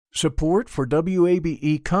Support for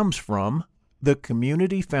WABE comes from the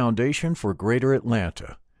Community Foundation for Greater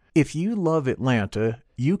Atlanta. If you love Atlanta,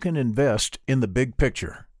 you can invest in the big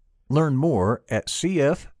picture. Learn more at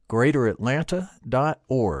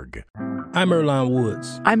cfgreateratlanta.org. I'm Earlonne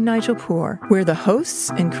Woods. I'm Nigel Poor. We're the hosts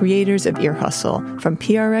and creators of Ear Hustle from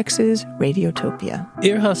PRX's Radiotopia.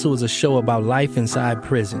 Ear Hustle is a show about life inside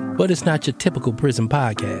prison, but it's not your typical prison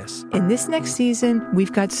podcast. In this next season,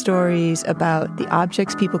 we've got stories about the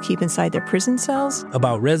objects people keep inside their prison cells,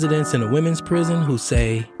 about residents in a women's prison who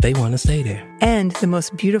say they want to stay there, and the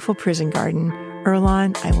most beautiful prison garden.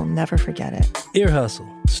 Earlonne, I will never forget it. Ear Hustle.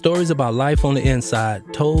 Stories about life on the inside,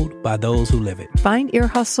 told by those who live it. Find Ear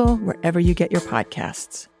Hustle wherever you get your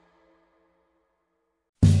podcasts.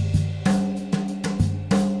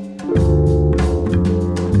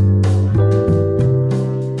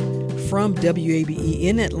 From WABE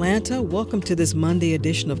in Atlanta, welcome to this Monday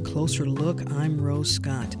edition of Closer Look. I'm Rose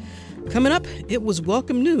Scott. Coming up, it was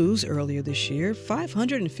welcome news earlier this year.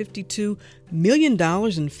 $552 million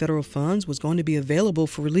in federal funds was going to be available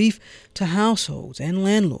for relief to households and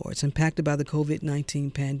landlords impacted by the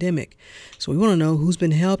COVID-19 pandemic. So we want to know who's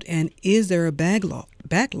been helped and is there a backlog?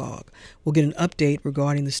 We'll get an update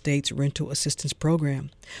regarding the state's rental assistance program.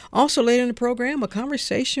 Also later in the program, a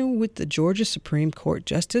conversation with the Georgia Supreme Court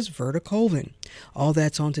Justice Verda Colvin. All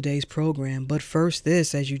that's on today's program. But first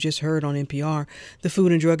this, as you just heard on NPR, the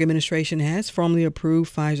Food and Drug Administration has formally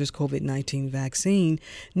approved Pfizer's COVID-19 vaccine.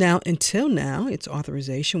 Now, until now, its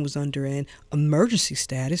authorization was under an emergency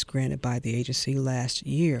status granted by the agency last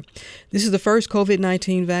year. This is the first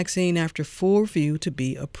COVID-19 vaccine after full review to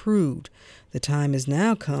be approved. The time has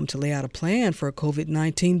now come to lay out a plan for a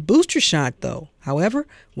COVID-19 booster shot, though. However,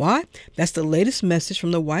 why? That's the latest message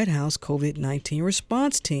from the White House COVID-19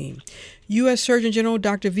 response team. U.S. Surgeon General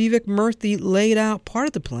Dr. Vivek Murthy laid out part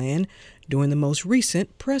of the plan during the most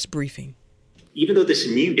recent press briefing. Even though this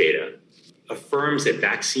new data affirms that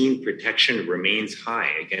vaccine protection remains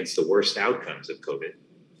high against the worst outcomes of COVID,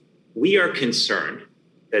 we are concerned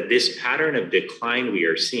that this pattern of decline we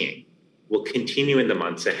are seeing will continue in the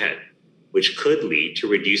months ahead, which could lead to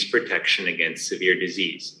reduced protection against severe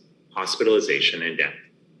disease, hospitalization, and death.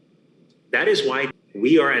 That is why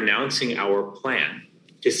we are announcing our plan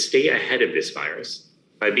to stay ahead of this virus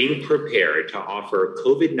by being prepared to offer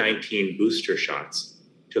COVID-19 booster shots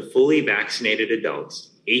to fully vaccinated adults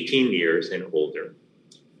 18 years and older.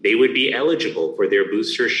 They would be eligible for their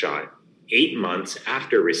booster shot 8 months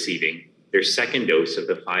after receiving their second dose of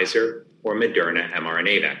the Pfizer or Moderna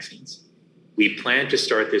mRNA vaccines. We plan to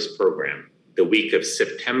start this program the week of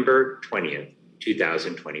September 20th,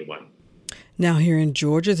 2021. Now here in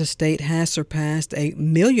Georgia, the state has surpassed 1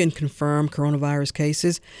 million confirmed coronavirus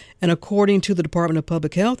cases. And according to the Department of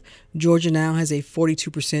Public Health, Georgia now has a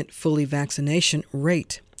 42% fully vaccination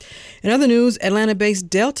rate. In other news, Atlanta-based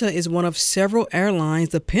Delta is one of several airlines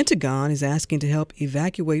the Pentagon is asking to help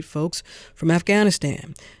evacuate folks from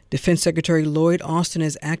Afghanistan. Defense Secretary Lloyd Austin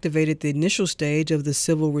has activated the initial stage of the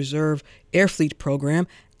Civil Reserve Air Fleet program,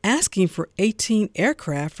 asking for 18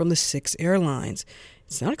 aircraft from the 6 airlines.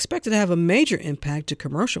 It's not expected to have a major impact to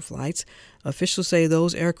commercial flights. Officials say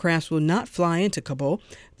those aircrafts will not fly into Kabul.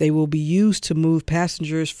 They will be used to move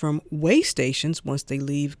passengers from way stations once they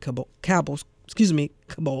leave Kabul,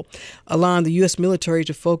 allowing the U.S. military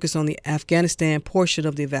to focus on the Afghanistan portion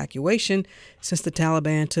of the evacuation since the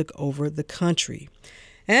Taliban took over the country.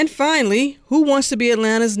 And finally, who wants to be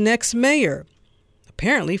Atlanta's next mayor?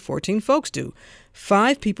 Apparently, 14 folks do.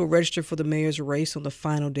 5 people registered for the mayor's race on the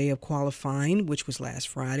final day of qualifying, which was last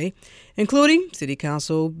Friday, including City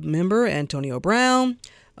Council member Antonio Brown.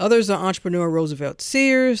 Others are entrepreneur Roosevelt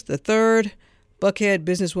Sears III, Buckhead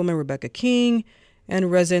businesswoman Rebecca King,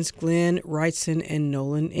 and residents Glenn Wrightson and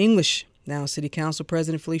Nolan English. Now, City Council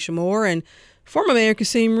President Felicia Moore and former Mayor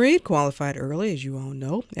Kasim Reed qualified early, as you all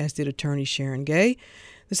know, as did attorney Sharon Gay.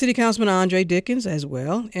 The City Councilman Andre Dickens as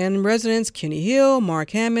well, and residents Kenny Hill,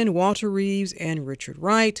 Mark Hammond, Walter Reeves, and Richard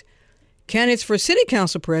Wright. Candidates for City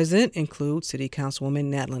Council President include City Councilwoman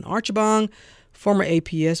Nadlin Archibong, former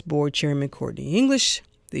APS Board Chairman Courtney English,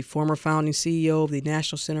 the former founding CEO of the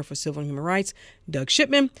National Center for Civil and Human Rights, Doug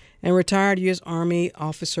Shipman, and retired U.S. Army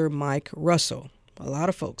officer Mike Russell. A lot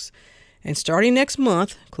of folks. And starting next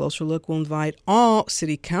month, Closer Look will invite all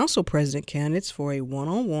City Council President candidates for a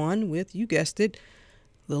one-on-one with, you guessed it,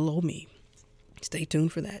 little old me. Stay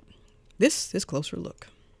tuned for that. This is Closer Look.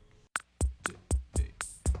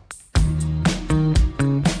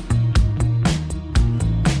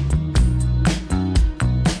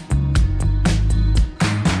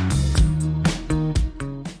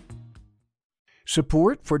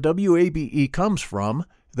 Support for WABE comes from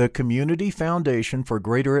the Community Foundation for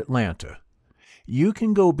Greater Atlanta. You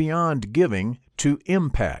can go beyond giving to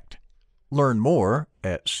impact. Learn more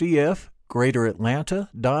at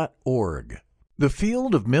cfgreateratlanta.org. The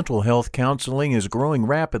field of mental health counseling is growing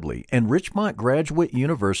rapidly, and Richmont Graduate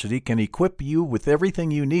University can equip you with everything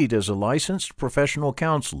you need as a licensed professional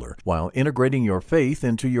counselor while integrating your faith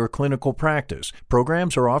into your clinical practice.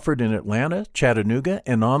 Programs are offered in Atlanta, Chattanooga,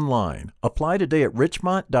 and online. Apply today at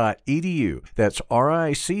richmont.edu. That's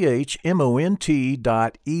richmont.edu.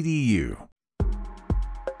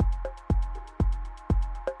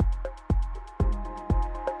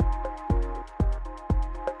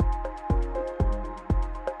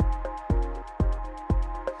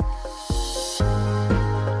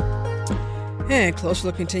 And Closer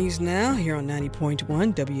Look continues now here on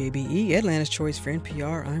 90.1 WABE, Atlanta's Choice for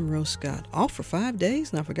NPR. I'm Rose Scott. Off for 5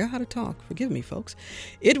 days, and I forgot how to talk. Forgive me, folks.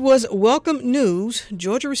 It was welcome news.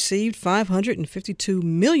 Georgia received $552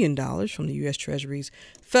 million from the U.S. Treasury's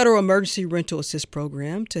Federal Emergency Rental Assist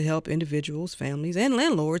Program to help individuals, families, and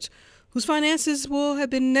landlords whose finances will have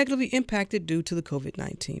been negatively impacted due to the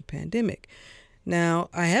COVID-19 pandemic. Now,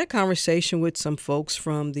 I had a conversation with some folks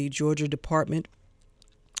from the Georgia Department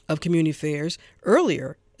of Community Affairs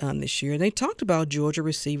earlier this year. They talked about Georgia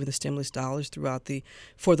receiving the stimulus dollars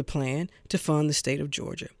for the plan to fund the state of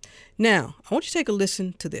Georgia. Now, I want you to take a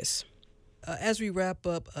listen to this. As we wrap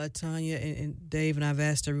up, Tanya and Dave and I've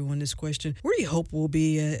asked everyone this question. Where do you hope we'll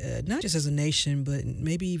be, not just as a nation, but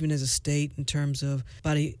maybe even as a state in terms of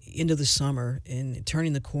by the end of the summer and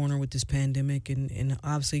turning the corner with this pandemic and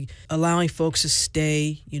obviously allowing folks to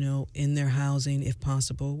stay, in their housing if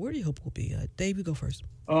possible? Where do you hope we'll be? Dave, you go first.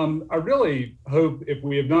 I really hope if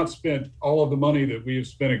we have not spent all of the money that we have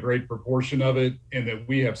spent a great proportion of it and that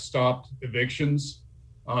we have stopped evictions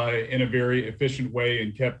in a very efficient way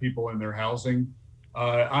and kept people in their housing.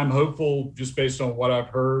 I'm hopeful, just based on what I've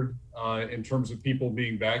heard in terms of people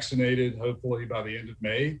being vaccinated, hopefully by the end of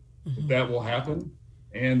May, that will happen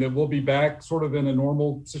and that we'll be back sort of in a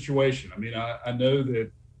normal situation. I mean, I know that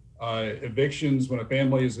evictions, when a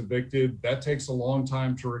family is evicted, that takes a long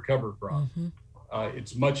time to recover from.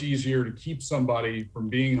 It's much easier to keep somebody from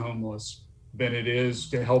being homeless than it is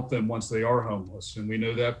to help them once they are homeless. And we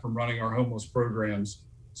know that from running our homeless programs.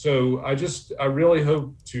 So I really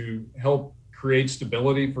hope to help create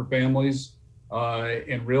stability for families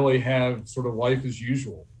and really have sort of life as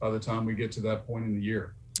usual by the time we get to that point in the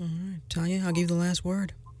year. All right, Tanya, I'll give you the last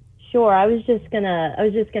word. Sure. I was just gonna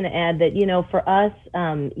add that, for us,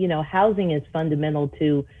 housing is fundamental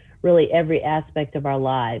to really every aspect of our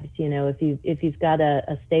lives. If you've got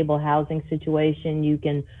a stable housing situation, you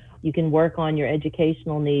can work on your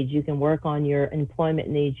educational needs, you can work on your employment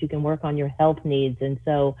needs, you can work on your health needs. And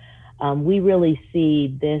so we really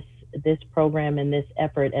see this program and this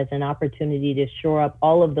effort as an opportunity to shore up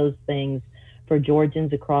all of those things for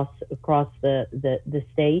Georgians across the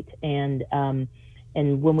state. And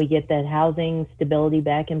when we get that housing stability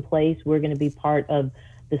back in place, we're going to be part of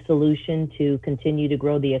the solution to continue to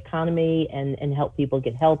grow the economy and help people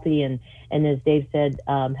get healthy. And as Dave said,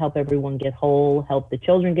 help everyone get whole, help the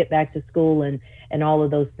children get back to school and all of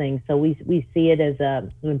those things. So we see it as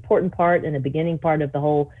an important part and a beginning part of the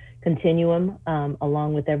whole continuum,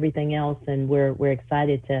 along with everything else. And we're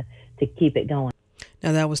excited to keep it going.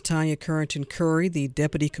 Now, that was Tanya Currington Curry, the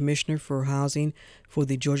Deputy Commissioner for Housing for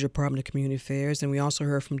the Georgia Department of Community Affairs. And we also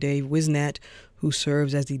heard from Dave Wisnat, who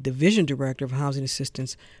serves as the Division Director of Housing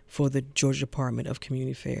Assistance for the Georgia Department of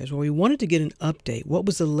Community Affairs. Well, we wanted to get an update. What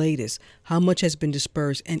was the latest? How much has been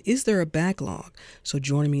dispersed? And is there a backlog? So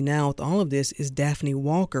joining me now with all of this is Daphne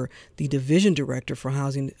Walker, the Division Director for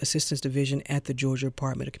Housing Assistance Division at the Georgia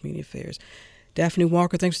Department of Community Affairs. Daphne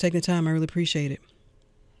Walker, thanks for taking the time. I really appreciate it.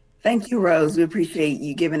 Thank you, Rose. We appreciate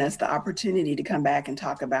you giving us the opportunity to come back and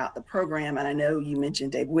talk about the program. And I know you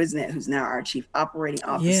mentioned Dave Wisnat, who's now our Chief Operating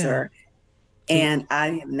Officer. Yeah. And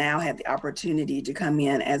I have now had the opportunity to come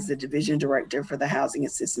in as the Division Director for the Housing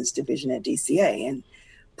Assistance Division at DCA, and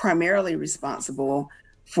primarily responsible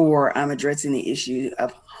for addressing the issue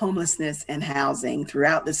of homelessness and housing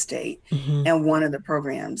throughout the state. And one of the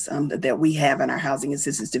programs that we have in our Housing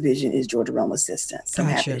Assistance Division is Georgia Rental Assistance. So I'm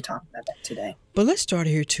happy to talk about that today. But let's start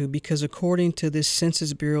here, too, because according to this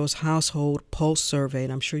Census Bureau's Household Pulse Survey,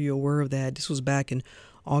 and I'm sure you're aware of that, this was back on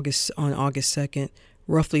August 2nd,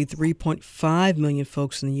 roughly 3.5 million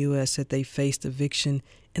folks in the U.S. said they faced eviction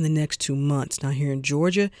in the next 2 months. Now, here in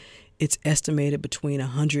Georgia, it's estimated between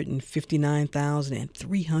 159,000 and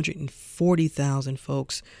 340,000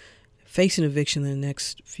 folks facing eviction in the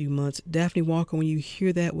next few months. Daphne Walker, when you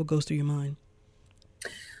hear that, what goes through your mind?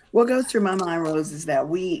 What goes through my mind, Rose, is that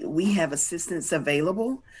we have assistance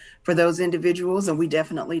available for those individuals, and we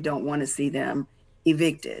definitely don't want to see them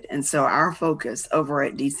evicted. And so our focus over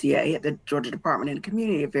at DCA, at the Georgia Department of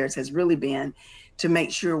Community Affairs, has really been to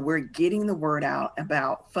make sure we're getting the word out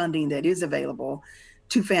about funding that is available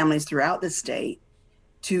to families throughout the state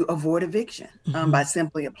to avoid eviction by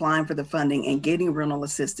simply applying for the funding and getting rental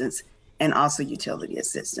assistance and also utility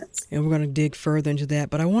assistance. And we're going to dig further into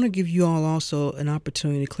that. But I want to give you all also an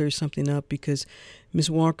opportunity to clear something up because,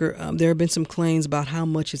 Ms. Walker, there have been some claims about how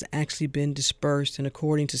much has actually been dispersed. And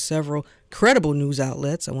according to several credible news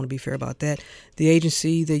outlets, I want to be fair about that, the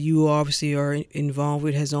agency that you obviously are involved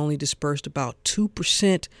with has only dispersed about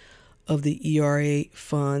 2% of the ERA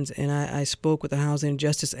funds. And I spoke with the housing and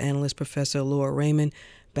justice analyst, Professor Laura Raymond,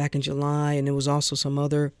 back in July. And there was also some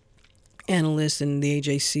other analysts in the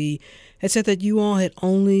AJC had said that you all had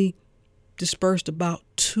only dispersed about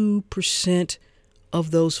 2%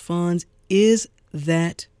 of those funds. Is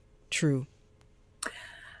that true?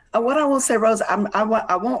 What I will say, Rose, I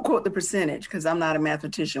won't quote the percentage because I'm not a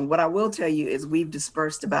mathematician. What I will tell you is we've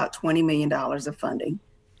dispersed about $20 million of funding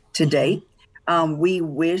to date. We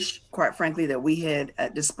wish, quite frankly, that we had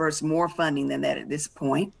dispersed more funding than that at this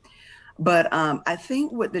point. But I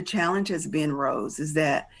think what the challenge has been, Rose, is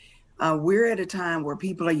that we're at a time where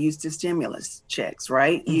people are used to stimulus checks,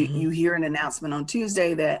 right? You hear an announcement on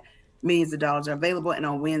Tuesday that millions of dollars are available, and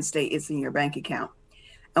on Wednesday, it's in your bank account.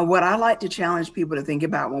 And what I like to challenge people to think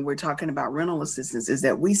about when we're talking about rental assistance is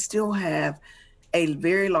that we still have a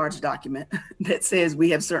very large document that says we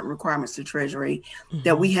have certain requirements to Treasury,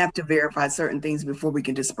 that we have to verify certain things before we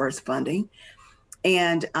can disperse funding.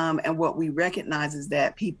 And what we recognize is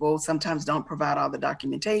that people sometimes don't provide all the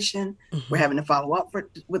documentation. We're having to follow up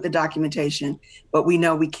with the documentation, but we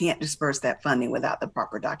know we can't disperse that funding without the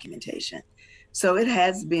proper documentation. So it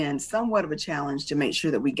has been somewhat of a challenge to make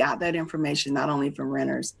sure that we got that information, not only from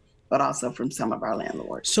renters, but also from some of our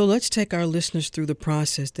landlords. So let's take our listeners through the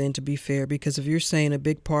process then, to be fair, because if you're saying a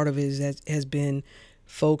big part of it has been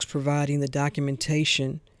folks providing the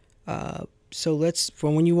documentation, so let's,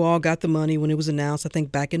 from when you all got the money, when it was announced, I think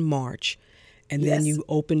back in March, and then you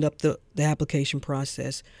opened up the application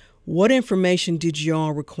process. What information did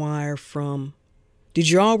y'all require from, did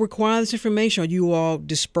y'all require this information, or are you all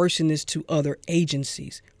dispersing this to other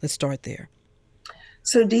agencies? Let's start there.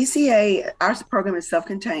 So DCA, our program is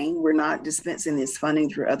self-contained. We're not dispensing this funding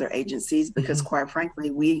through other agencies because quite frankly,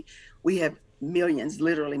 we have millions,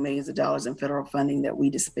 literally millions of dollars in federal funding that we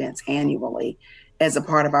dispense annually as a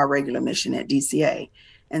part of our regular mission at DCA.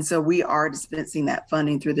 And so we are dispensing that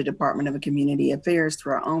funding through the Department of Community Affairs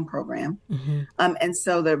through our own program. And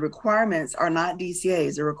so the requirements are not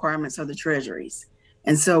DCA's, the requirements are the Treasuries.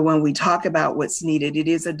 And so when we talk about what's needed, it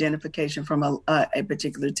is identification from a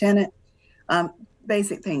particular tenant,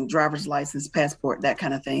 basic thing, driver's license, passport, that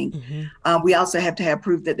kind of thing. We also have to have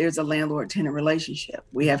proof that there's a landlord-tenant relationship.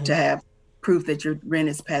 We have to have proof that your rent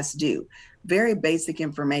is past due. Very basic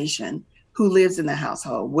information. Who lives in the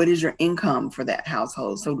household? What is your income for that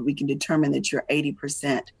household? So that we can determine that you're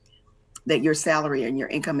 80%, that your salary and your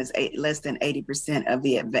income is less than 80% of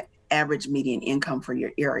the average median income for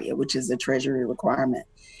your area, which is a Treasury requirement.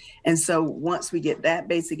 And so once we get that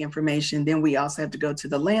basic information, then we also have to go to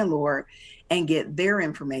the landlord and get their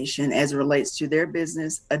information as it relates to their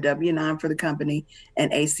business, a W-9 for the company,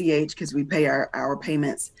 and ACH, because we pay our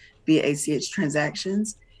payments via ACH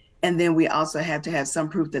transactions. And then we also have to have some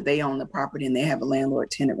proof that they own the property and they have a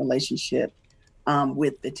landlord-tenant relationship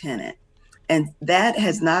with the tenant. And that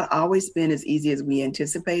has not always been as easy as we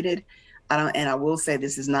anticipated. And I will say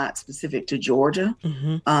this is not specific to Georgia.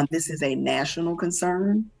 This is a national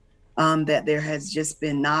concern, that there has just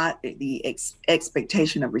been not the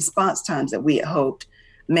expectation of response times that we had hoped,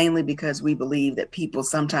 mainly because we believe that people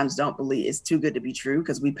sometimes don't believe it's too good to be true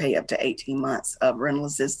because we pay up to 18 months of rental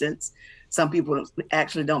assistance. Some people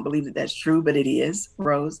actually don't believe that that's true, but it is,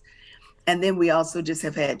 Rose. And then we also just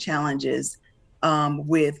have had challenges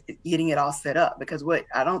with getting it all set up, because what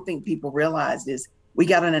I don't think people realized is we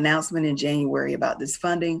got an announcement in January about this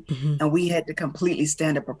funding, and we had to completely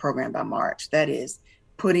stand up a program by March. That is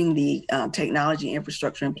putting the technology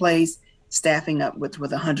infrastructure in place, staffing up with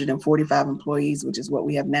 145 employees, which is what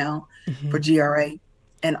we have now for GRA,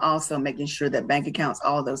 and also making sure that bank accounts,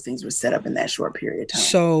 all of those things were set up in that short period of time.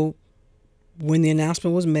 So when the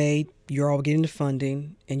announcement was made, you're all getting the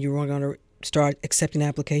funding and you were going to start accepting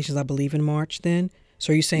applications, I believe, in March then.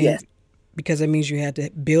 So are you saying, because that means you had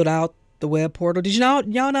to build out the web portal? Did y'all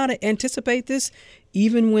not anticipate this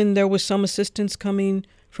even when there was some assistance coming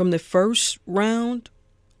from the first round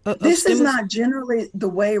This is not generally the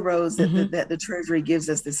way, Rose, that the Treasury gives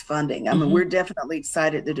us this funding. I mean, we're definitely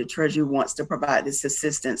excited that the Treasury wants to provide this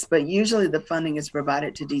assistance, but usually the funding is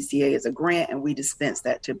provided to DCA as a grant, and we dispense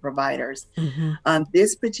that to providers.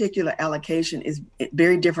 This particular allocation is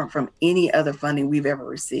very different from any other funding we've ever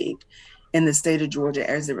received in the state of Georgia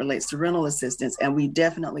as it relates to rental assistance, and we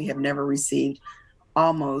definitely have never received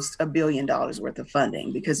almost $1 billion worth of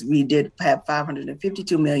funding, because we did have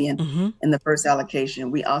 $552 million in the first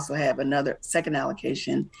allocation. We also have another second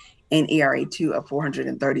allocation in ERA2 of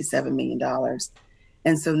 $437 million.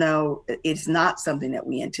 And so no, it's not something that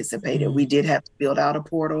we anticipated. We did have to build out a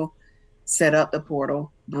portal, set up the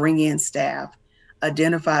portal, bring in staff,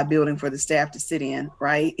 identify a building for the staff to sit in,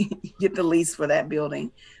 right? Get the lease for that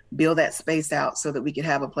building, build that space out so that we could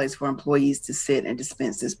have a place for employees to sit and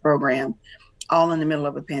dispense this program, all in the middle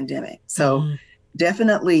of a pandemic. So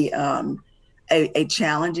definitely a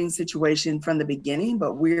challenging situation from the beginning,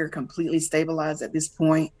 but we're completely stabilized at this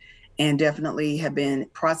point and definitely have been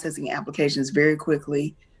processing applications very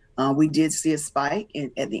quickly. We did see a spike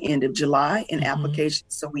at the end of July in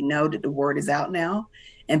applications. So we know that the word is out now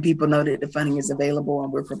and people know that the funding is available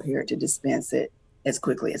and we're prepared to dispense it as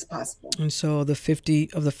quickly as possible. And so the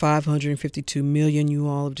 552 million, you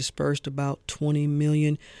all have dispersed about 20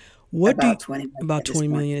 million. About 20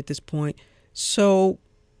 million at this point. So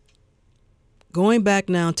going back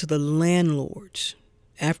now to the landlords,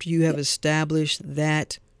 after you have established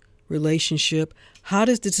that relationship, how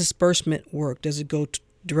does the disbursement work? Does it go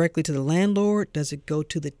directly to the landlord? Does it go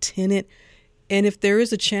to the tenant? And if there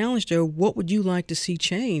is a challenge there, what would you like to see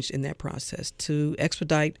changed in that process to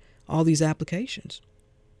expedite all these applications?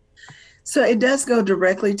 So it does go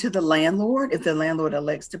directly to the landlord if the landlord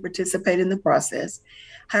elects to participate in the process.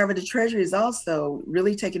 However, the Treasury is also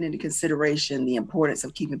really taking into consideration the importance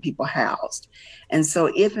of keeping people housed. And so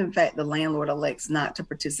if, in fact, the landlord elects not to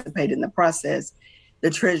participate in the process,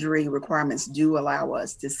 the Treasury requirements do allow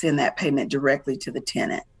us to send that payment directly to the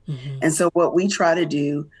tenant. And so what we try to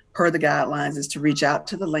do per the guidelines is to reach out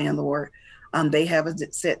to the landlord. They have a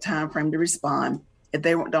set time frame to respond. If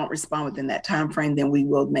they don't respond within that time frame, then we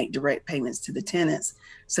will make direct payments to the tenants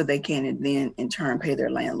so they can then in turn pay their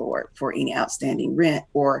landlord for any outstanding rent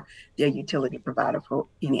or their utility provider for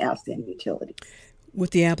any outstanding utility.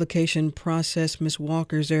 With the application process, Ms.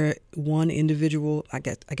 Walker, is there one individual, I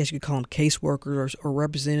guess you could call them caseworker or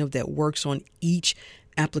representative that works on each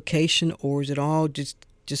application, or is it all just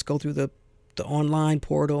go through the online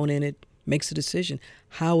portal and then it makes a decision?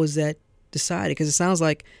 How is that decided? Because it sounds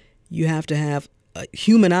like you have to have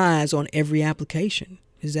human eyes on every application.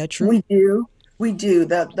 Is that true? We do.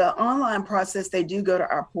 The online process, they do go to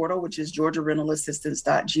our portal, which is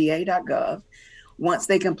georgiarentalassistance.ga.gov. Once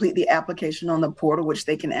they complete the application on the portal, which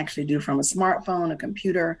they can actually do from a smartphone, a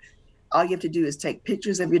computer, all you have to do is take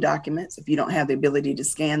pictures of your documents. If you don't have the ability to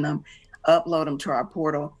scan them, upload them to our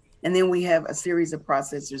portal. And then we have a series of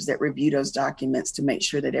processors that review those documents to make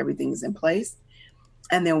sure that everything is in place.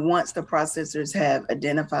 And then once the processors have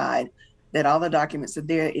identified that all the documents are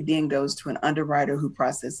there, it then goes to an underwriter who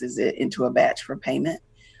processes it into a batch for payment.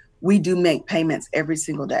 We do make payments every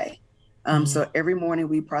single day. So every morning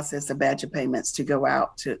we process a batch of payments to go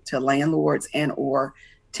out to landlords and or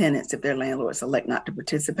tenants if their landlords elect not to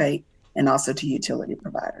participate, and also to utility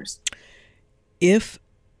providers. If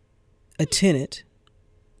a tenant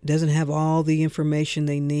doesn't have all the information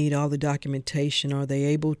they need, all the documentation, are they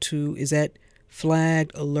able to, is that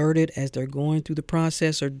flagged, alerted as they're going through the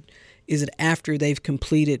process, or is it after they've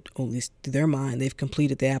completed, or at least to their mind, they've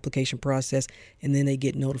completed the application process and then they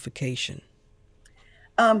get notification?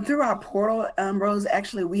 Through our portal, Rose,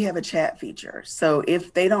 actually, we have a chat feature. So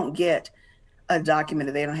if they don't get a document,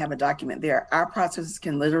 or they don't have a document there, our processors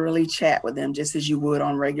can literally chat with them just as you would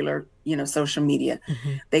on regular, social media.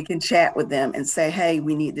 They can chat with them and say, hey,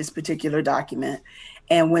 we need this particular document.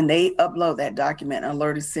 And when they upload that document, an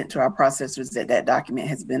alert is sent to our processors that that document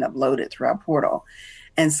has been uploaded through our portal.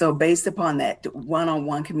 And so based upon that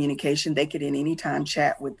one-on-one communication, they could at any time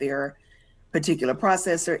chat with their particular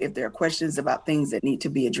processor if there are questions about things that need to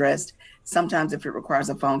be addressed. Sometimes if it requires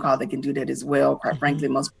a phone call, they can do that as well. Quite frankly,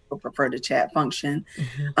 most people prefer the chat function,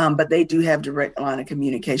 but they do have direct line of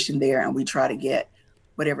communication there, and we try to get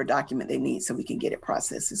whatever document they need so we can get it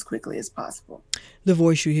processed as quickly as possible. The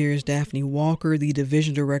voice you hear is Daphne Walker, the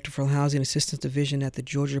Division Director for Housing Assistance Division at the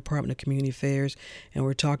Georgia Department of Community Affairs, and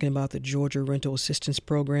we're talking about the Georgia Rental Assistance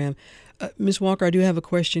Program. Ms. Walker, I do have a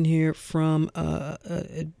question here from a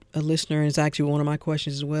listener, and it's actually one of my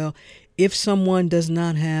questions as well. If someone does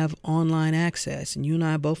not have online access, and you and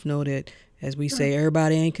I both know that, as we say,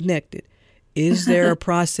 everybody ain't connected, is there a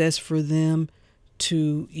process for them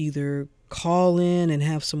to either call in and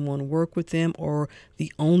have someone work with them, or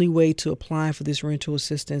the only way to apply for this rental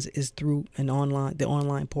assistance is through the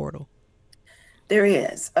online portal? There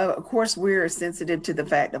is. Of course, we're sensitive to the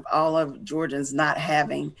fact of all of Georgians not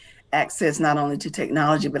having access not only to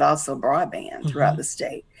technology, but also broadband throughout the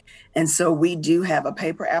state. And so we do have a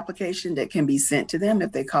paper application that can be sent to them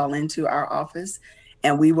if they call into our office,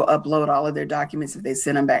 and we will upload all of their documents if they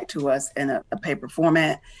send them back to us in a paper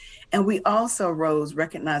format. And we also, Rose,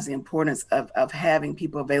 recognize the importance of having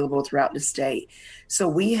people available throughout the state. So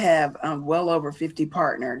we have well over 50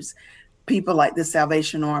 partners, people like the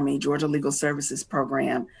Salvation Army, Georgia Legal Services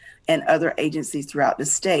Program, and other agencies throughout the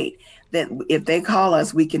state, that if they call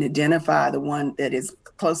us, we can identify the one that is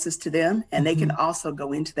closest to them, and they can also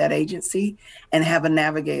go into that agency and have a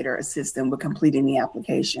navigator assist them with completing the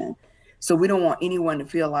application. So we don't want anyone to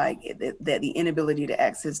feel like that the inability to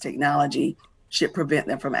access technology should prevent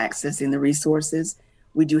them from accessing the resources.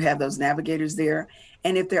 We do have those navigators there.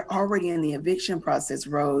 And if they're already in the eviction process,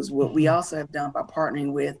 Rose, what we also have done by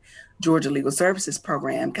partnering with Georgia Legal Services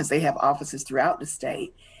Program, because they have offices throughout the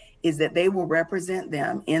state, is that they will represent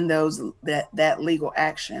them in that legal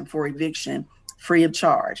action for eviction free of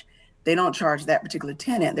charge. They don't charge that particular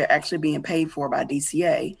tenant. They're actually being paid for by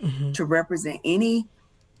DCA to represent any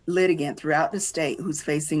litigant throughout the state who's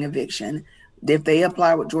facing eviction. If they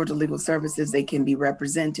apply with Georgia Legal Services, they can be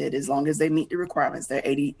represented as long as they meet the requirements. They're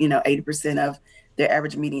 80% of their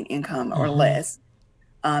average median income or less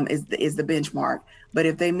is the benchmark. But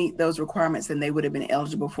if they meet those requirements, then they would have been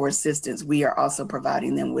eligible for assistance. We are also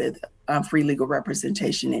providing them with free legal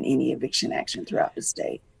representation in any eviction action throughout the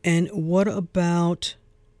state. And what about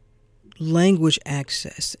language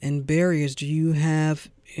access and barriers? Do you have,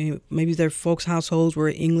 maybe there are folks' households where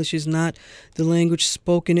English is not the language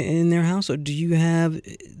spoken in their house, or do you have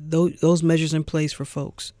those measures in place for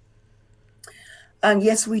folks?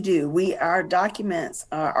 Yes, we do. Our documents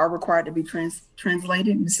are required to be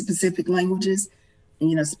translated in specific languages.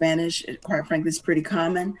 Spanish, quite frankly, is pretty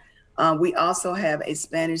common. We also have a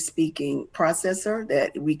Spanish-speaking processor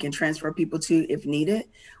that we can transfer people to if needed.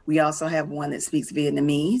 We also have one that speaks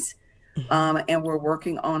Vietnamese. And we're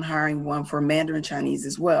working on hiring one for Mandarin Chinese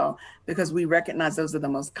as well, because we recognize those are the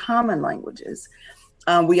most common languages.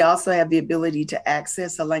 We also have the ability to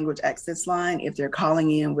access a language access line if they're calling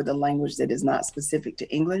in with a language that is not specific to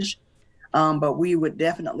English. But we would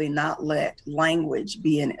definitely not let language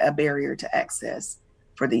be a barrier to access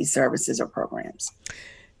for these services or programs.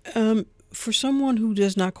 For someone who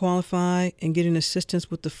does not qualify and getting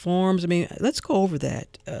assistance with the forms, let's go over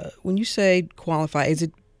that. When you say qualify, is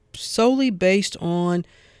it solely based on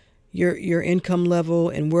your income level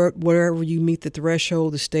and wherever you meet the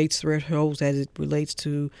threshold, the state's thresholds as it relates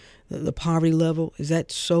to the poverty level? Is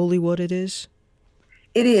that solely what it is?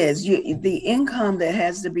 It is. The income that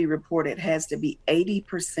has to be reported has to be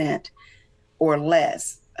 80% or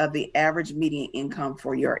less of the average median income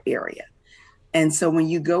for your area. And so when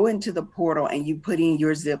you go into the portal and you put in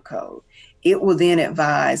your zip code, it will then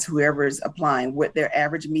advise whoever is applying what their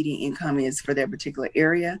average median income is for their particular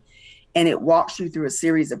area. And it walks you through a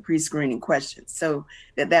series of pre-screening questions so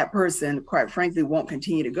that person, quite frankly, won't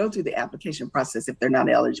continue to go through the application process if they're not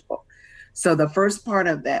eligible. So the first part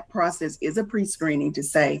of that process is a pre-screening to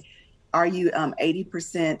say, are you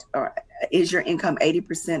 80% or is your income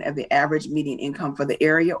 80% of the average median income for the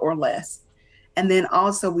area or less? And then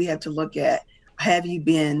also we have to look at, have you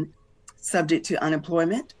been subject to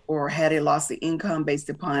unemployment or had a loss of income based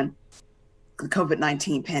upon the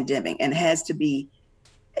COVID-19 pandemic, and has to be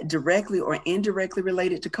directly or indirectly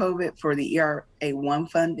related to COVID for the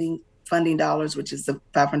ERA-1 funding dollars, which is the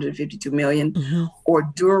 $552 million,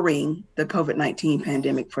 or during the COVID-19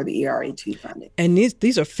 pandemic for the ERA-2 funding. And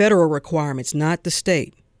these are federal requirements, not the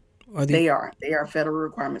state. They are federal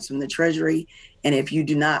requirements from the Treasury. And if you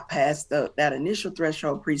do not pass that initial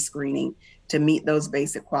threshold pre-screening to meet those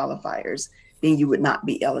basic qualifiers, then you would not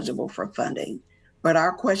be eligible for funding. But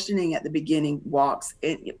our questioning at the beginning walks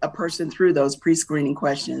a person through those pre-screening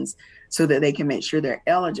questions so that they can make sure they're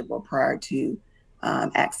eligible prior to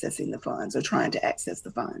accessing the funds or trying to access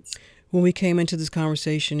the funds. When we came into this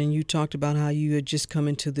conversation and you talked about how you had just come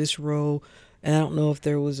into this role, and I don't know if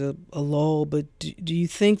there was a lull, but do you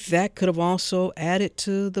think that could have also added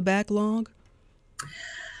to the backlog?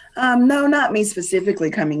 No, not me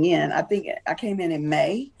specifically coming in. I think I came in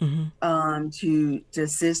May to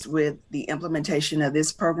assist with the implementation of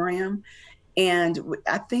this program. And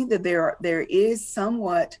I think that there is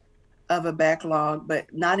somewhat of a backlog, but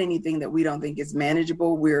not anything that we don't think is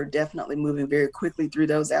manageable. We're definitely moving very quickly through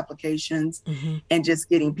those applications and just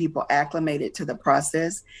getting people acclimated to the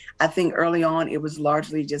process. I think early on, it was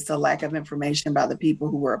largely just a lack of information by the people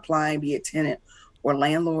who were applying, be it tenant or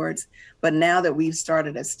landlords. But now that we've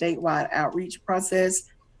started a statewide outreach process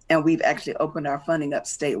and we've actually opened our funding up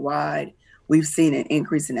statewide, we've seen an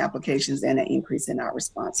increase in applications and an increase in our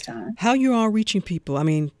response time. How you all reaching people? I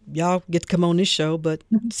mean, y'all get to come on this show, but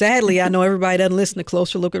sadly, I know everybody doesn't listen to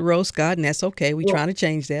Closer Look at Rose Scott, and that's okay. We're trying to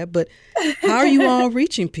change that. But how are you all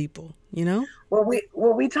reaching people, you know? Well,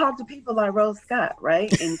 we talk to people like Rose Scott,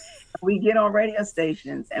 right? And we get on radio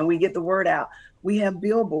stations and we get the word out. We have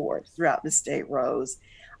billboards throughout the state, Rose.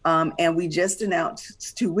 And we just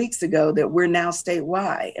announced 2 weeks ago that we're now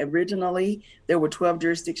statewide. Originally, there were 12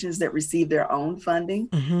 jurisdictions that received their own funding,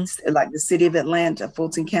 like the city of Atlanta,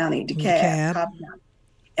 Fulton County, DeKalb, Cobb County.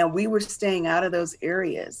 And we were staying out of those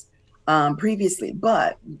areas previously,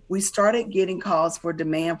 but we started getting calls for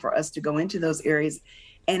demand for us to go into those areas,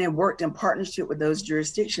 and it worked in partnership with those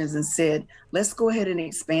jurisdictions and said, let's go ahead and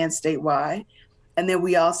expand statewide. And then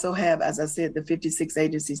we also have, as I said, the 56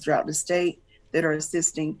 agencies throughout the state that are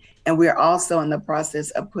assisting. And we're also in the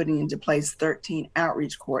process of putting into place 13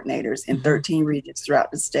 outreach coordinators in 13 regions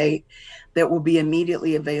throughout the state that will be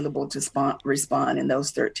immediately available to respond in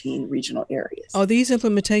those 13 regional areas. Are these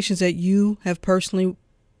implementations that you have personally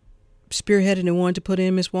spearheaded and wanted to put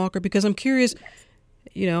in, Ms. Walker? Because I'm curious,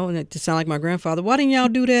 you know, and to sound like my grandfather, why didn't y'all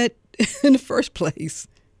do that in the first place?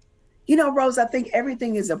 You know, Rose, I think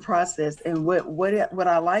everything is a process. And what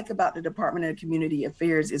I like about the Department of Community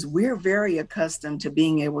Affairs is we're very accustomed to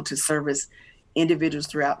being able to service individuals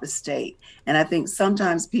throughout the state. And I think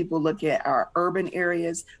sometimes people look at our urban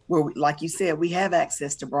areas where, like you said, we have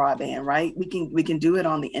access to broadband, right? We can do it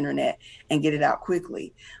on the internet and get it out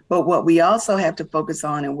quickly. But what we also have to focus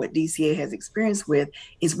on, and what DCA has experience with,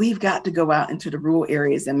 is we've got to go out into the rural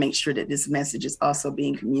areas and make sure that this message is also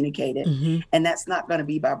being communicated. And that's not going to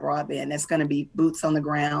be by broadband. That's going to be boots on the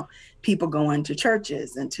ground, people going to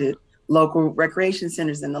churches and to local recreation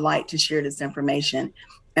centers and the like to share this information.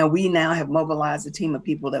 And we now have mobilized a team of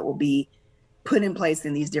people that will be put in place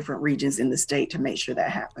in these different regions in the state to make sure that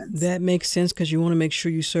happens. That makes sense because you want to make sure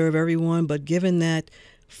you serve everyone. But given that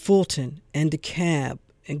Fulton and DeKalb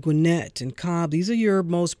and Gwinnett and Cobb, these are your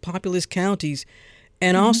most populous counties,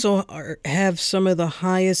 and also have some of the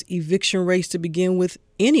highest eviction rates to begin with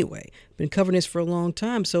anyway. Been covering this for a long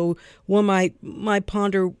time. So one might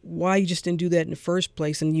ponder why you just didn't do that in the first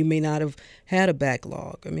place, and you may not have had a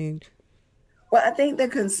backlog. I mean... Well, I think the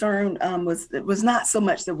concern was not so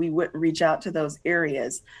much that we wouldn't reach out to those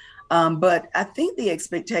areas, but I think the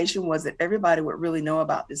expectation was that everybody would really know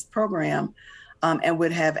about this program and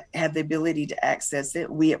would have the ability to access it.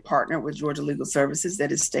 We had partnered with Georgia Legal Services,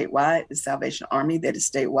 that is statewide, the Salvation Army, that is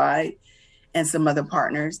statewide, and some other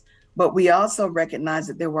partners. But we also recognized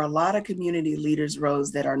that there were a lot of community leaders,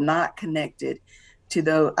 Rose, that are not connected to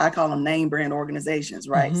the, I call them name brand organizations,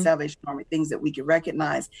 right? Salvation Army, things that we could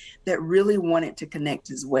recognize that really wanted to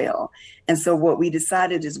connect as well. And so what we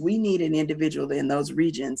decided is we need an individual in those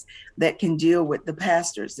regions that can deal with the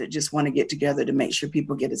pastors that just want to get together to make sure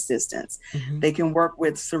people get assistance. They can work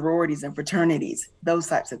with sororities and fraternities, those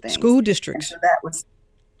types of things. School districts. And so that was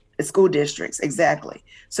school districts, exactly.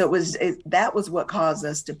 So that was what caused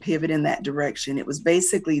us to pivot in that direction. It was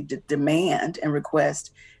basically the demand and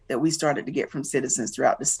request that we started to get from citizens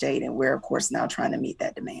throughout the state, and we're, of course, now trying to meet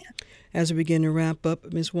that demand. As we begin to wrap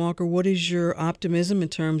up, Ms. Walker, what is your optimism in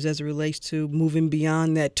terms as it relates to moving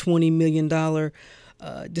beyond that $20 million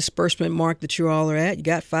disbursement mark that you all are at? You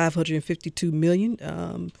got $552 million.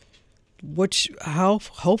 How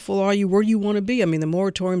hopeful are you? Where do you want to be? I mean, the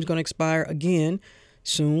moratorium is going to expire again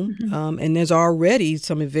soon, and there's already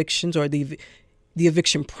some evictions, or the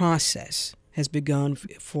eviction process has begun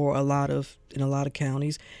in a lot of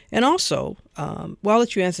counties. And also, well, I'll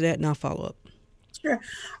let you answer that and I'll follow up. Sure.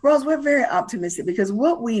 Rose, we're very optimistic because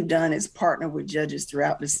what we've done is partner with judges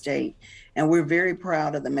throughout the state. And we're very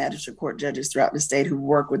proud of the magistrate court judges throughout the state who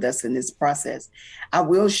work with us in this process. I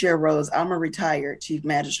will share, Rose, I'm a retired chief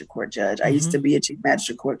magistrate court judge. I used to be a chief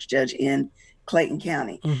magistrate court judge in Clayton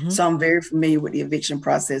County. So I'm very familiar with the eviction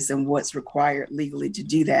process and what's required legally to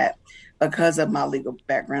do that, because of my legal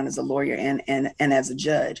background as a lawyer and as a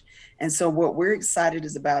judge. And so what we're excited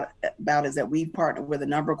about is that we've partnered with a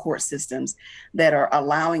number of court systems that are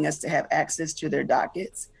allowing us to have access to their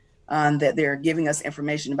dockets, that they're giving us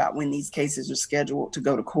information about when these cases are scheduled to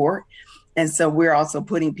go to court. And so we're also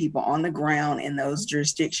putting people on the ground in those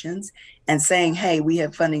jurisdictions and saying, hey, we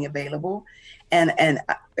have funding available. And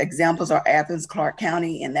examples are Athens, Clark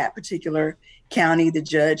County in that particular county, the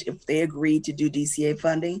judge, if they agree to do DCA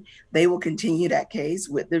funding, they will continue that case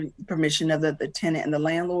with the permission of the tenant and the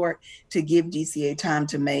landlord to give DCA time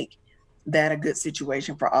to make that a good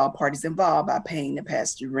situation for all parties involved by paying the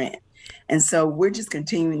pass-through rent. And so we're just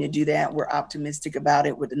continuing to do that. We're optimistic about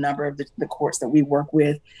it with the number of the courts that we work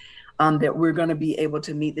with, that we're going to be able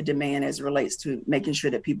to meet the demand as it relates to making sure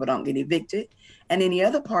that people don't get evicted. And then the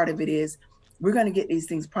other part of it is we're going to get these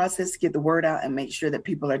things processed, get the word out, and make sure that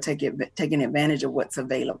people are taking advantage of what's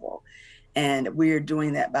available. And we're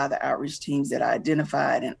doing that by the outreach teams that I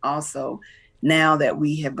identified. And also now that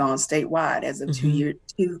we have gone statewide as of 2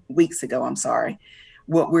 weeks ago,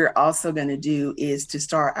 what we're also going to do is to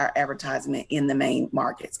start our advertisement in the main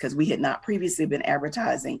markets, because we had not previously been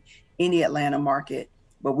advertising in the Atlanta market,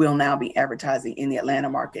 but we'll now be advertising in the Atlanta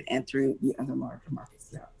market and through the other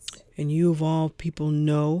markets. And you, of all people,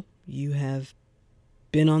 know you have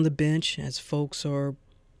been on the bench as folks are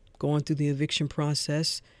going through the eviction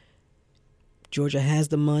process. Georgia has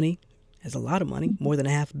the money, has a lot of money, more than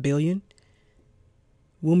 $500 million.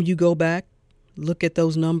 When will you go back, look at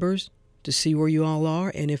those numbers to see where you all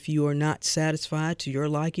are? And if you are not satisfied to your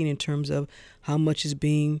liking in terms of how much is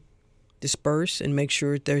being dispersed, and make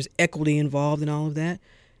sure there's equity involved in all of that,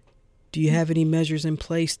 do you have any measures in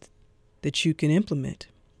place that you can implement?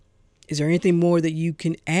 Is there anything more that you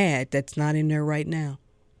can add that's not in there right now?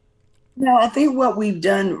 No, I think what we've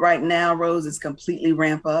done right now, Rose, is completely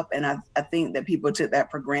ramp up. And I think that people took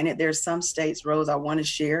that for granted. There's some states, Rose, I want to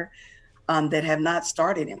share, that have not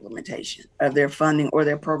started implementation of their funding or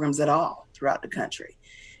their programs at all throughout the country.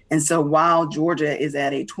 And so while Georgia is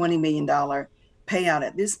at a $20 million payout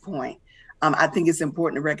at this point, I think it's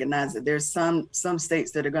important to recognize that there's some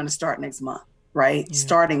states that are going to start next month, right? Yeah.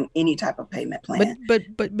 Starting any type of payment plan.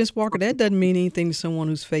 But Ms. Walker, that doesn't mean anything to someone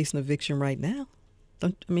who's facing eviction right now.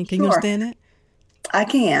 Can you understand that? I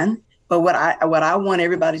can. But what I want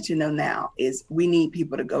everybody to know now is we need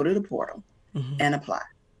people to go to the portal and apply.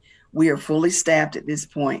 We are fully staffed at this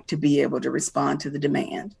point to be able to respond to the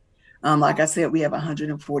demand. Like I said, we have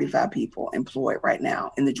 145 people employed right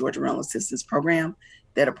now in the Georgia Rental Assistance Program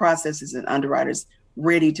that are processors and underwriters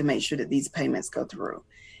ready to make sure that these payments go through.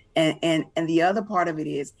 And the other part of it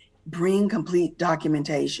is bring complete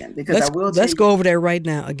documentation, because let's go over there right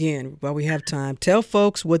now again while we have time. Tell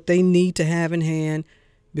folks what they need to have in hand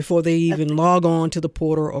before they even log on to the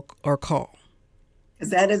portal or call.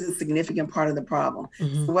 Because that is a significant part of the problem.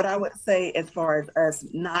 So what I would say, as far as us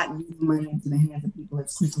not using money into the hands of people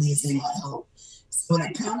as quickly as they might hope. So when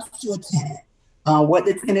it comes to a tenant, what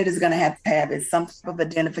the tenant is going to have is some type of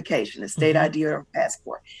identification, a state ID or a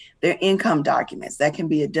passport, their income documents. That can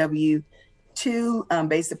be a W-2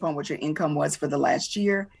 based upon what your income was for the last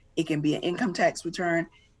year. It can be an income tax return.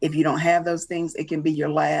 If you don't have those things, it can be your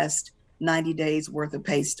last 90 days worth of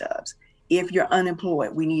pay stubs. If you're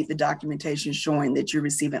unemployed, we need the documentation showing that you're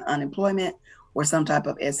receiving unemployment or some type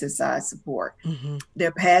of SSI support.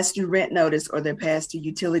 Their past due rent notice or their past due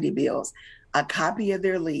utility bills, a copy of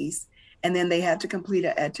their lease, and then they have to complete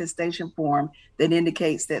an attestation form that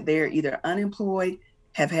indicates that they're either unemployed,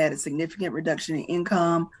 have had a significant reduction in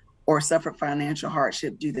income, or suffered financial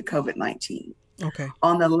hardship due to COVID-19. Okay.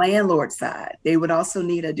 On the landlord side, they would also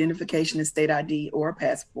need identification of state ID or a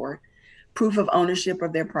passport, proof of ownership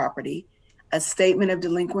of their property, a statement of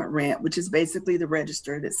delinquent rent, which is basically the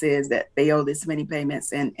register that says that they owe this many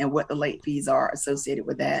payments and what the late fees are associated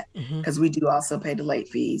with that, because we do also pay the late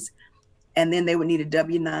fees. And then they would need a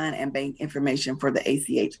W-9 and bank information for the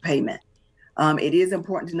ACH payment. It is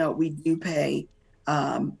important to note we do pay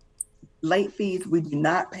late fees. We do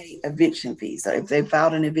not pay eviction fees. So if they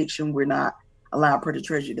filed an eviction, we're not allowed per the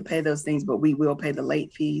Treasury to pay those things, but we will pay the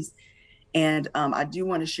late fees. And I do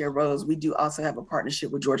want to share, Rose, we do also have a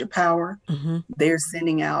partnership with Georgia Power. They're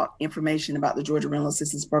sending out information about the Georgia Rental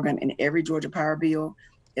Assistance Program in every Georgia Power bill.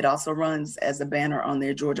 It also runs as a banner on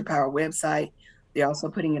their Georgia Power website. They're also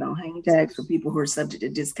putting it on hang tags for people who are subject to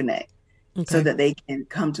disconnect so that they can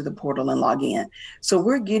come to the portal and log in. So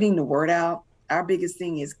we're getting the word out. Our biggest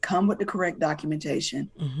thing is come with the correct documentation.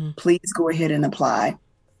 Please go ahead and apply.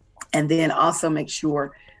 And then also make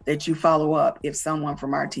sure that you follow up if someone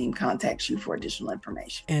from our team contacts you for additional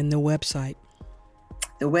information. And the website?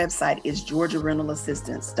 The website is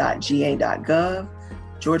georgiarentalassistance.ga.gov,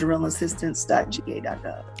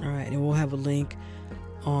 georgiarentalassistance.ga.gov. All right, and we'll have a link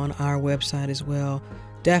on our website as well.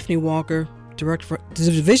 Daphne Walker,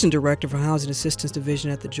 Division Director for Housing Assistance Division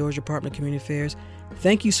at the Georgia Department of Community Affairs.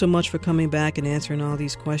 Thank you so much for coming back and answering all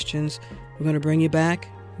these questions. We're going to bring you back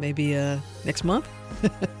maybe next month.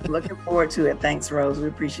 Looking forward to it. Thanks, Rose. We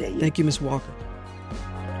appreciate you. Thank you, Ms. Walker.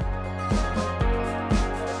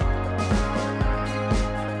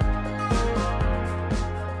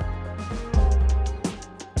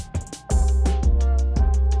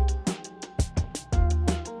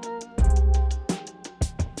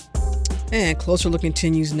 And Closer Look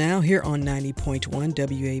continues now here on 90.1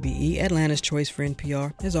 WABE, Atlanta's Choice for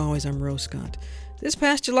NPR. As always, I'm Rose Scott. This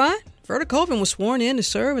past July, Verda Colvin was sworn in to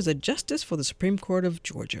serve as a justice for the Supreme Court of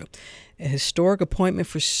Georgia. A historic appointment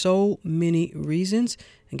for so many reasons.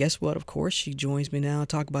 And guess what? Of course, she joins me now to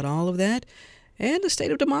talk about all of that and the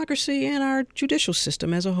state of democracy and our judicial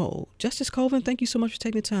system as a whole. Justice Colvin, thank you so much for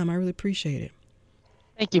taking the time. I really appreciate it.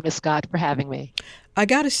 Thank you, Ms. Scott, for having me. I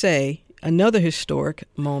got to say, another historic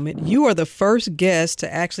moment. You are the first guest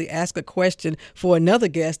to actually ask a question for another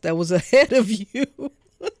guest that was ahead of you.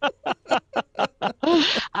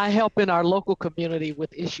 I help in our local community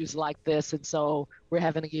with issues like this, and so we're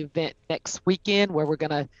having an event next weekend where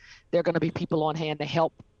there are gonna be people on hand to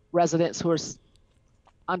help residents who are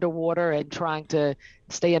underwater and trying to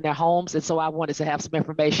stay in their homes, and so I wanted to have some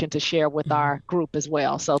information to share with our group as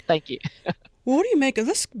well. So thank you. Well, what do you make of?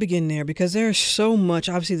 Let's begin there, because there's so much.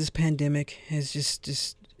 Obviously, this pandemic has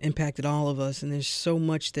just impacted all of us, and there's so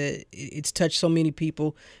much that it's touched so many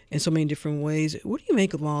people in so many different ways. What do you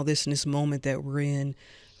make of all this in this moment that we're in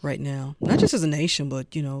right now? Not just as a nation,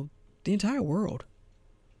 but, the entire world.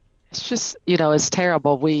 It's just, it's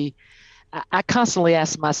terrible. I constantly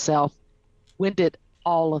ask myself, when did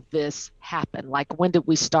all of this happen? Like, when did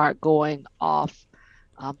we start going off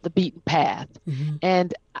the beaten path? Mm-hmm.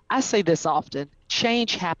 And I say this often,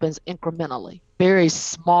 change happens incrementally. Very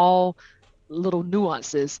small little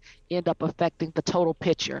nuances end up affecting the total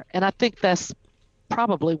picture. And I think that's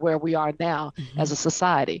probably where we are now as a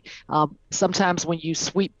society. Sometimes when you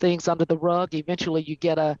sweep things under the rug, eventually you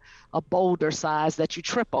get a boulder size that you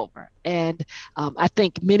trip over. And I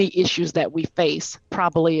think many issues that we face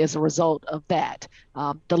probably as a result of that,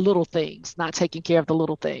 the little things, not taking care of the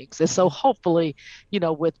little things. And so hopefully,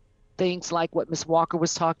 with things like what Ms. Walker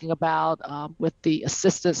was talking about, with the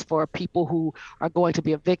assistance for people who are going to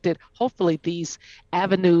be evicted, hopefully these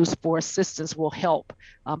avenues for assistance will help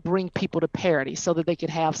bring people to parity so that they can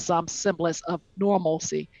have some semblance of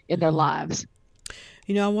normalcy in their lives.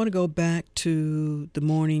 I want to go back to the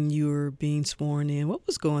morning you were being sworn in. What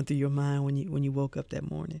was going through your mind when you woke up that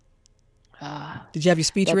morning? Did you have your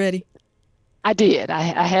speech ready? I did. I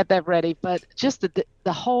had that ready, but just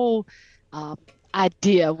the whole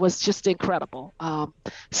idea was just incredible.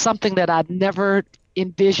 Something that I'd never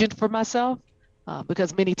envisioned for myself,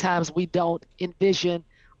 because many times we don't envision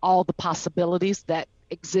all the possibilities that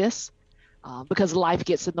exist, because life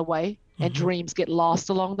gets in the way and dreams get lost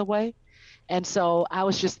along the way. And so I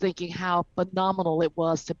was just thinking how phenomenal it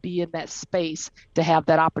was to be in that space, to have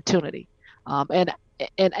that opportunity. And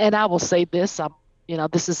I will say this,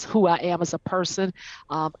 this is who I am as a person.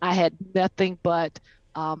 I had nothing but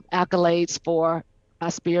accolades for my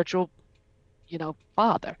spiritual,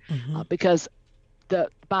 father, because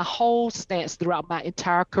my whole stance throughout my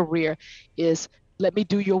entire career is, let me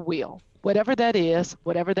do your will, whatever that is,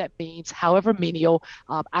 whatever that means, however menial.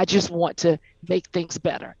 I just want to make things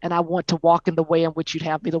better, and I want to walk in the way in which you'd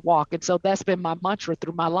have me to walk. And so that's been my mantra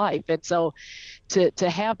through my life. And so to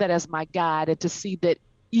have that as my guide, and to see that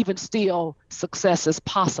even still success is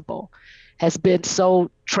possible, has been so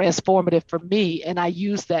transformative for me. And I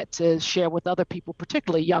use that to share with other people,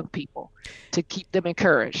 particularly young people, to keep them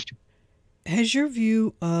encouraged. Has your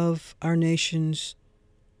view of our nation's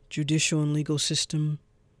judicial and legal system,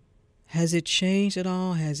 has it changed at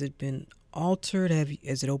all? Has it been altered?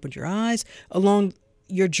 Has it opened your eyes along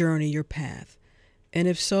your journey, your path? And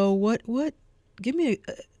if so, what give me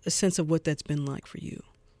a sense of what that's been like for you.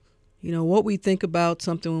 What we think about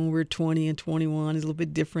something when we're 20 and 21 is a little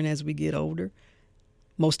bit different as we get older,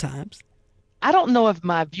 most times. I don't know if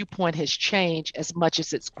my viewpoint has changed as much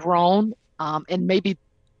as it's grown, and maybe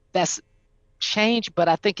that's changed, but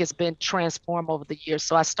I think it's been transformed over the years.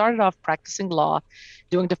 So I started off practicing law,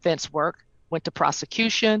 doing defense work, went to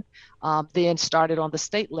prosecution, then started on the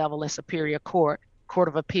state level in Superior Court, Court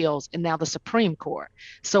of Appeals, and now the Supreme Court.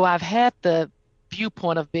 So I've had the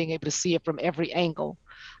viewpoint of being able to see it from every angle.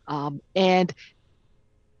 And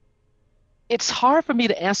it's hard for me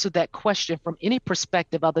to answer that question from any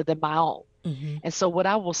perspective other than my own. And so what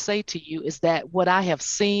I will say to you is that what I have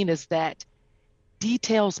seen is that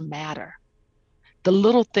details matter. The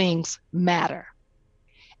little things matter.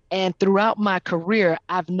 And throughout my career,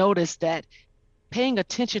 I've noticed that paying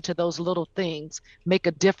attention to those little things make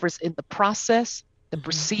a difference in the process, the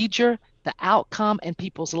procedure, the outcome, and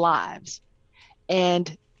people's lives.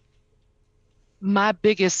 And my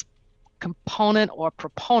biggest component or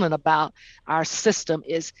proponent about our system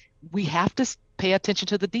is we have to pay attention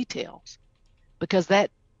to the details, because that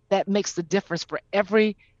makes the difference for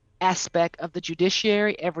every aspect of the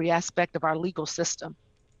judiciary, every aspect of our legal system.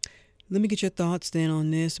 Let me get your thoughts then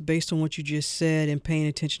on this based on what you just said and paying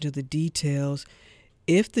attention to the details.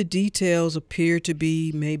 If the details appear to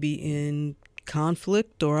be maybe in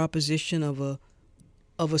conflict or opposition of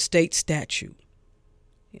a state statute,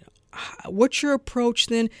 what's your approach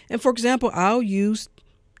then? And for example, I'll use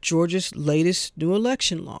Georgia's latest new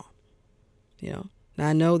election law. Now,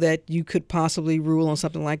 I know that you could possibly rule on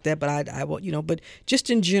something like that, but I will, but just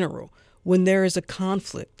in general, when there is a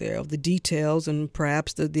conflict there of the details and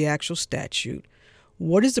perhaps the actual statute,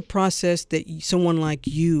 what is the process that someone like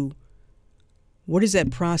you, what is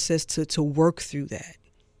that process to work through that,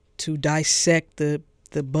 to dissect the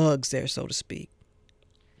bugs there, so to speak?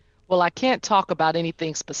 Well, I can't talk about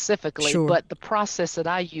anything specifically, Sure. but the process that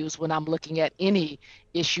I use when I'm looking at any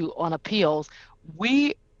issue on appeals,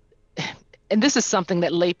 and this is something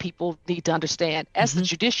that lay people need to understand. As the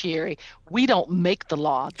judiciary, we don't make the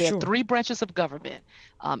law. There Sure. are three branches of government,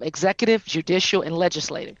 executive, judicial, and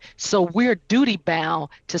legislative. So we're duty bound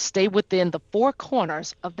to stay within the four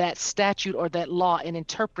corners of that statute or that law and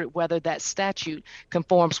interpret whether that statute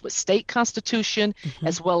conforms with state constitution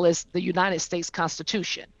as well as the United States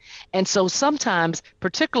Constitution. And so sometimes,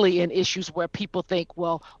 particularly in issues where people think,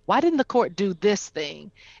 well, why didn't the court do this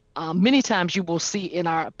thing? Many times you will see in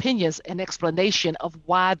our opinions an explanation of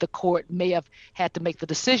why the court may have had to make the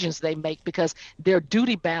decisions they make, because they're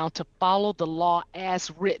duty bound to follow the law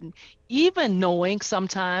as written, even knowing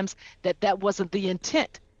sometimes that that wasn't the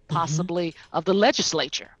intent possibly of the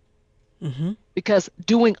legislature. Because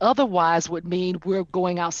doing otherwise would mean we're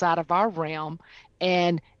going outside of our realm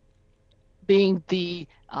and being the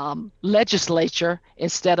legislature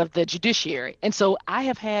instead of the judiciary. And so I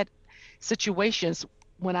have had situations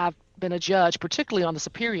when I've been a judge, particularly on the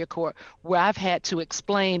Superior Court, where I've had to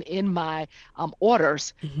explain in my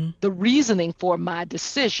orders the reasoning for my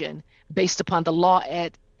decision based upon the law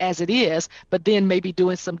as it is, but then maybe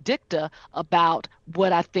doing some dicta about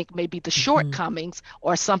what I think may be the shortcomings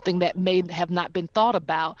or something that may have not been thought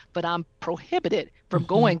about, but I'm prohibited from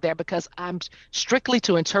going there because I'm strictly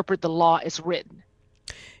to interpret the law as written.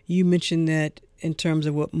 You mentioned that in terms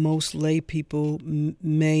of what most lay people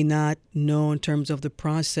may not know in terms of the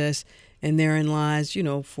process, and therein lies,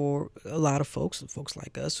 for a lot of folks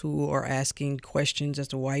like us who are asking questions as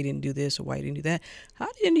to why you didn't do this or why you didn't do that. How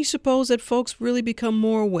did you suppose that folks really become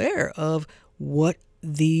more aware of what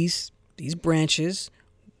these branches,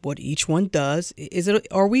 what each one does?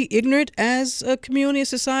 Are we ignorant as a community, a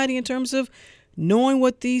society, in terms of knowing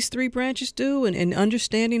what these three branches do and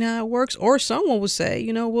understanding how it works? Or someone would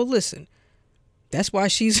say, well, listen, that's why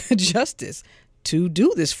she's a justice, to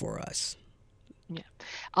do this for us. Yeah.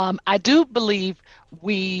 I do believe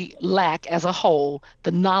we lack as a whole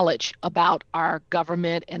the knowledge about our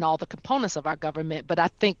government and all the components of our government, but I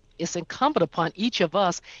think it's incumbent upon each of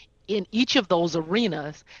us in each of those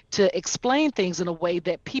arenas to explain things in a way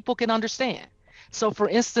that people can understand. So, for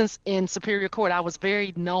instance, in Superior Court, I was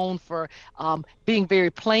very known for being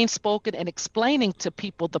very plain spoken and explaining to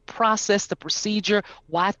people the process, the procedure,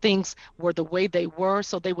 why things were the way they were,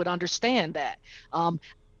 so they would understand that.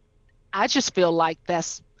 I just feel like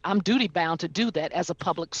I'm duty bound to do that as a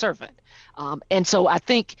public servant. And so I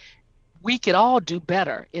think we could all do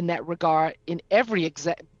better in that regard in every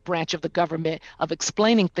branch of the government of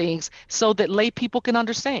explaining things so that lay people can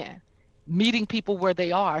understand. Meeting people where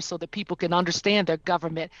they are so that people can understand their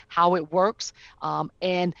government, how it works,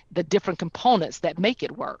 and the different components that make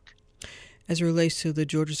it work. As it relates to the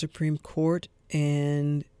Georgia Supreme Court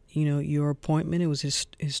and, your appointment, it was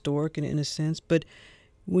historic in a sense. But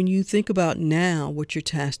when you think about now what you're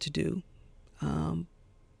tasked to do,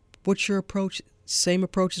 what's your approach? Same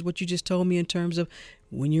approach as what you just told me in terms of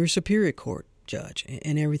when you're a Superior Court judge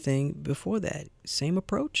and everything before that. Same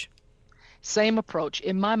approach? Same approach.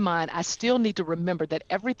 In my mind, I still need to remember that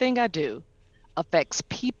everything I do affects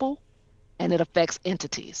people and it affects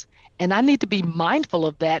entities. And I need to be mindful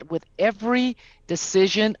of that with every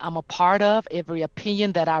decision I'm a part of, every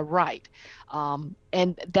opinion that I write.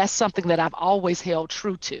 And that's something that I've always held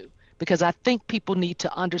true to, because I think people need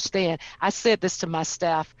to understand. I said this to my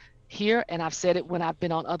staff here, and I've said it when I've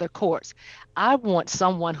been on other courts. I want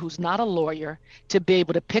someone who's not a lawyer to be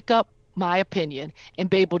able to pick up my opinion and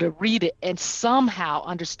be able to read it and somehow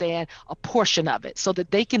understand a portion of it so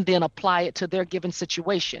that they can then apply it to their given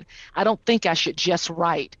situation. I don't think I should just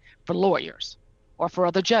write for lawyers or for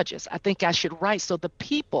other judges. I think I should write so the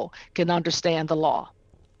people can understand the law.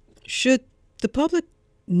 Should the public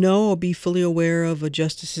know or be fully aware of a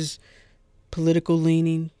justice's political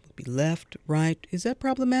leaning, be left, right? Is that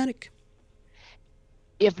problematic?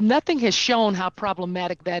 If nothing has shown how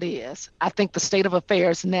problematic that is, I think the state of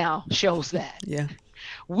affairs now shows that. Yeah.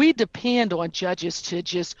 We depend on judges to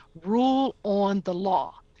just rule on the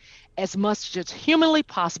law as much as humanly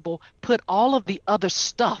possible, put all of the other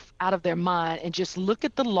stuff out of their mind and just look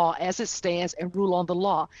at the law as it stands and rule on the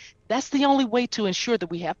law. That's the only way to ensure that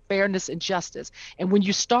we have fairness and justice. And when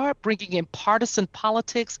you start bringing in partisan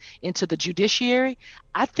politics into the judiciary,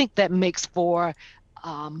 I think that makes for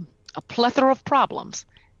a plethora of problems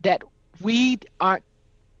that we aren't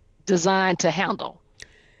designed to handle.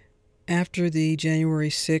 After the January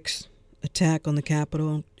 6th attack on the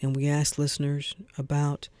Capitol, and we asked listeners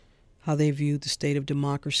about how they viewed the state of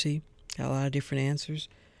democracy, got a lot of different answers.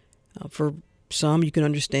 For some, you can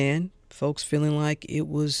understand folks feeling like it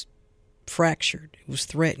was fractured, it was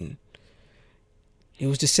threatened, it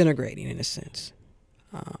was disintegrating in a sense.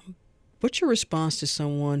 What's your response to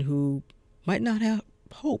someone who might not have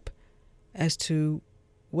hope as to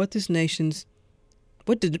what democracy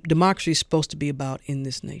is supposed to be about in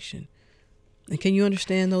this nation? And can you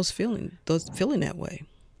understand those feeling that way?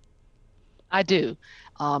 I do.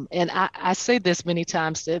 And I say this many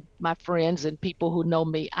times to my friends and people who know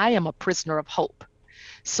me. I am a prisoner of hope.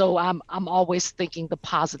 So I'm always thinking the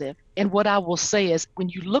positive. And what I will say is, when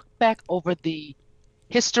you look back over the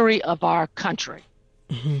history of our country,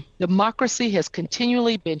 democracy has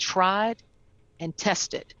continually been tried and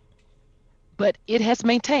tested, but it has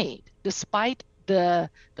maintained despite the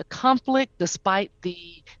conflict, despite the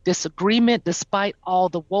disagreement, despite all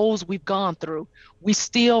the woes we've gone through. We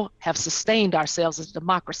still have sustained ourselves as a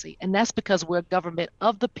democracy. And that's because we're a government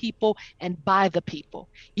of the people and by the people,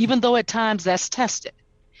 even though at times that's tested.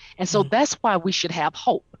 And so that's why we should have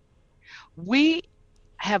hope. We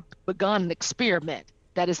have begun an experiment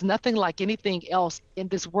that is nothing like anything else in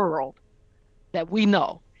this world that we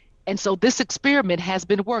know. And so this experiment has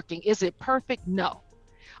been working. Is it perfect? No.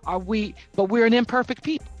 But we're an imperfect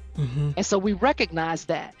people. And so we recognize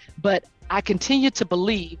that. But I continue to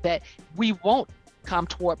believe that we won't come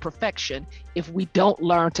toward perfection if we don't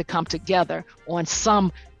learn to come together on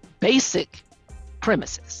some basic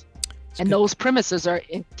premises. And those premises are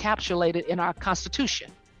encapsulated in our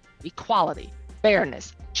Constitution: equality,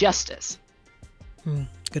 fairness, justice.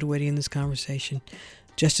 Good way to end this conversation.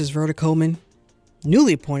 Justice Verda Coleman,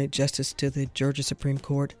 newly appointed Justice to the Georgia Supreme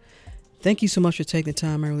Court. Thank you so much for taking the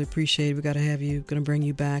time. I really appreciate it. We got to have you. Going to bring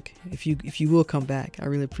you back. If you will come back, I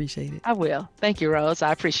really appreciate it. I will. Thank you, Rose.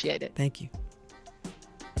 I appreciate it. Thank you.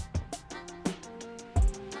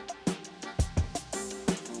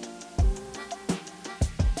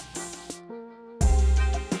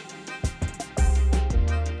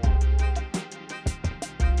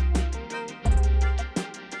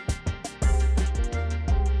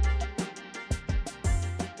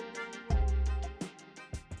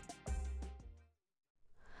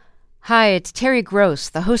 Hi, it's Terry Gross,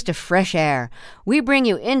 the host of Fresh Air. We bring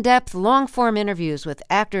you in-depth, long-form interviews with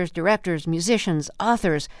actors, directors, musicians,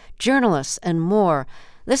 authors, journalists, and more.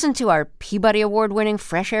 Listen to our Peabody Award-winning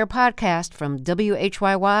Fresh Air podcast from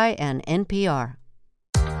WHYY and NPR.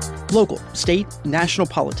 Local, state, national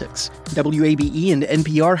politics. WABE and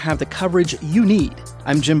NPR have the coverage you need.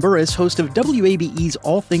 I'm Jim Burris, host of WABE's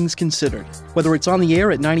All Things Considered. Whether it's on the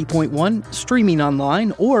air at 90.1, streaming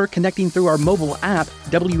online, or connecting through our mobile app,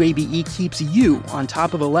 WABE keeps you on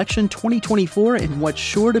top of election 2024 in what's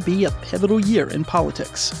sure to be a pivotal year in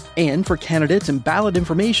politics. And for candidates and ballot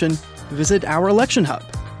information, visit our election hub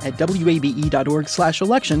at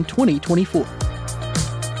wabe.org/election 2024.